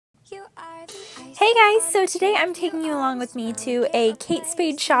Hey guys, so today I'm taking you along with me to a Kate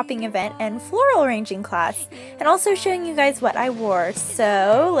Spade shopping event and floral arranging class, and also showing you guys what I wore,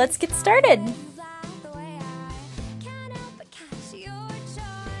 so let's get started!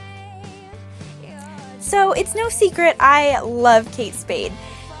 So it's no secret I love Kate Spade,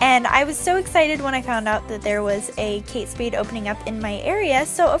 and I was so excited when I found out that there was a Kate Spade opening up in my area,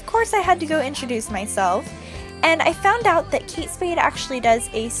 so of course I had to go introduce myself. And I found out that Kate Spade actually does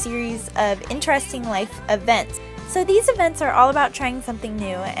a series of interesting life events. So these events are all about trying something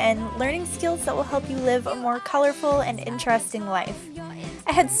new and learning skills that will help you live a more colorful and interesting life.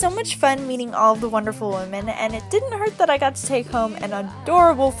 I had so much fun meeting all of the wonderful women, and it didn't hurt that I got to take home an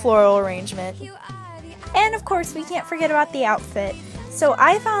adorable floral arrangement. And of course, we can't forget about the outfit. So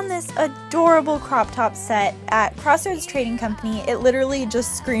I found this adorable crop top set at Crossroads Trading Company. It literally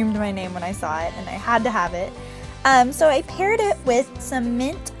just screamed my name when I saw it, and I had to have it. So I paired it with some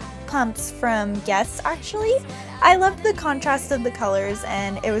mint pumps from Guess, actually. I loved the contrast of the colors,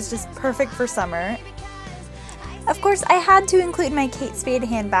 and it was just perfect for summer. Of course, I had to include my Kate Spade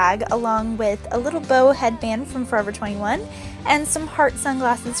handbag, along with a little bow headband from Forever 21, and some heart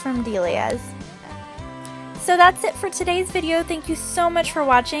sunglasses from Delia's. So that's it for today's video. Thank you so much for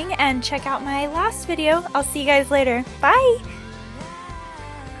watching, and check out my last video. I'll see you guys later. Bye!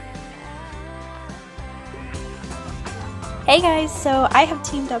 Hey guys, so I have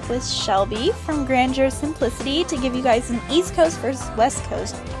teamed up with Shelby from Grandeur Simplicity to give you guys an East Coast versus West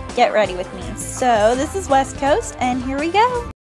Coast. Get ready with me. So this is West Coast, and here we go!